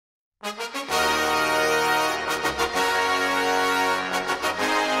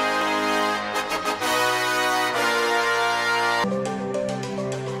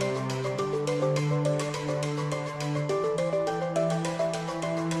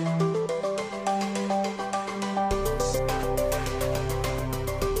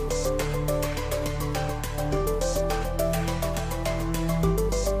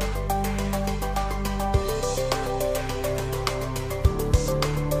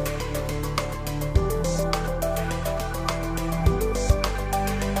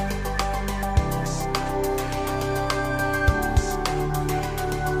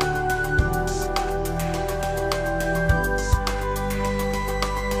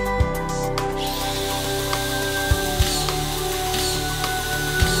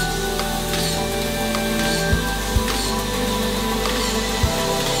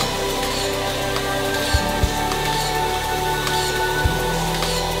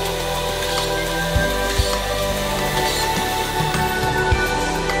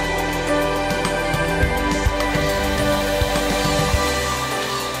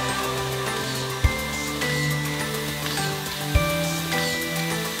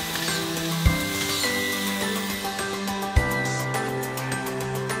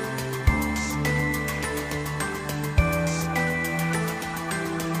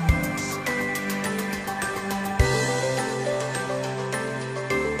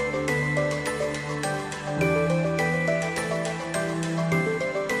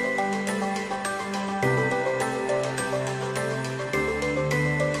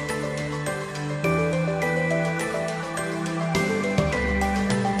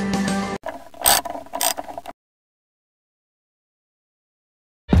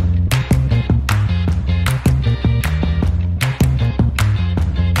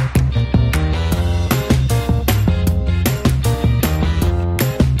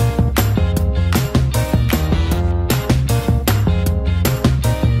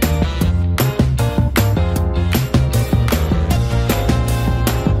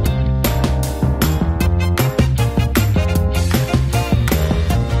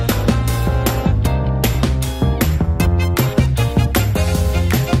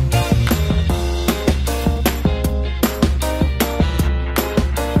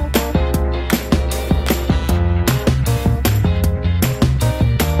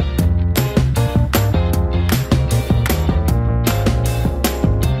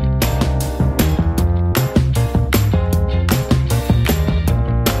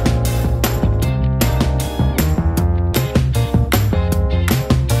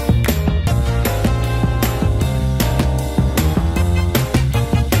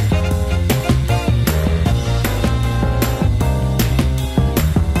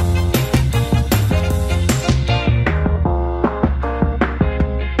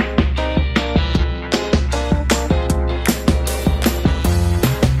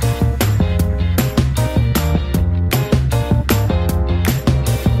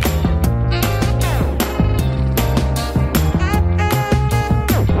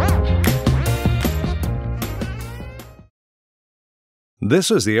This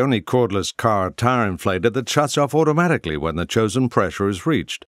is the only cordless car tire inflator that shuts off automatically when the chosen pressure is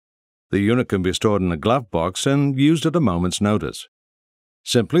reached. The unit can be stored in a glove box and used at a moment's notice.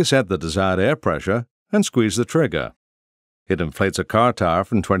 Simply set the desired air pressure and squeeze the trigger. It inflates a car tire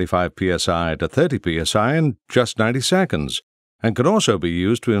from 25 psi to 30 psi in just 90 seconds, and can also be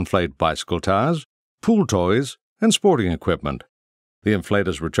used to inflate bicycle tires, pool toys, and sporting equipment. The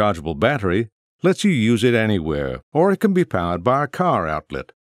inflator's rechargeable battery lets you use it anywhere, or it can be powered by a car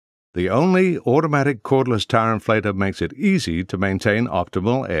outlet. The only automatic cordless tire inflator makes it easy to maintain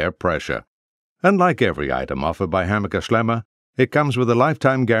optimal air pressure. And like every item offered by Hammacher Schlemmer, it comes with a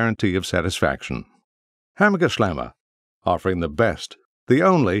lifetime guarantee of satisfaction. Hammacher Schlemmer, offering the best, the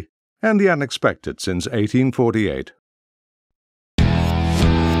only, and the unexpected since 1848.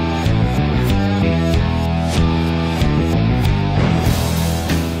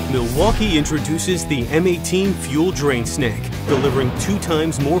 Milwaukee introduces the M18 Fuel Drain Snake, delivering 2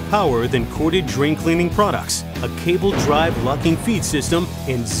 times more power than corded drain cleaning products, a cable drive locking feed system,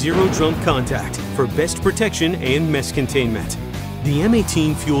 and zero drum contact for best protection and mess containment. The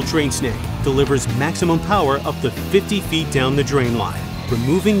M18 Fuel Drain Snake delivers maximum power up to 50 feet down the drain line,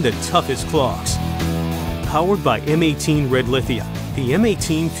 removing the toughest clogs. Powered by M18 Red Lithium, the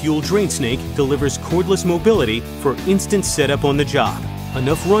M18 Fuel Drain Snake delivers cordless mobility for instant setup on the job,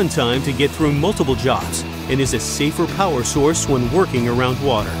 enough runtime to get through multiple jobs, and is a safer power source when working around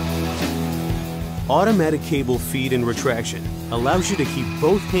water. Automatic cable feed and retraction allows you to keep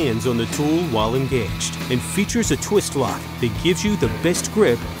both hands on the tool while engaged, and features a twist lock that gives you the best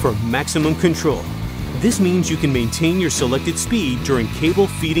grip for maximum control. This means you can maintain your selected speed during cable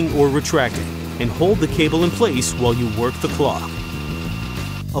feeding or retracting, and hold the cable in place while you work the claw.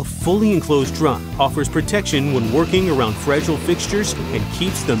 A fully enclosed drum offers protection when working around fragile fixtures and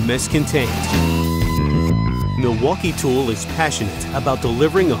keeps the mess contained. Milwaukee Tool is passionate about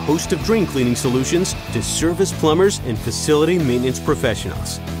delivering a host of drain cleaning solutions to service plumbers and facility maintenance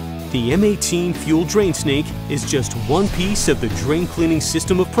professionals. The M18 Fuel Drain Snake is just one piece of the drain cleaning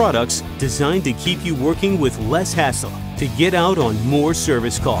system of products designed to keep you working with less hassle to get out on more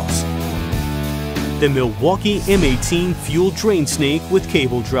service calls. The Milwaukee M18 Fuel Drain Snake with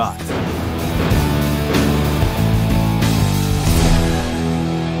cable drive.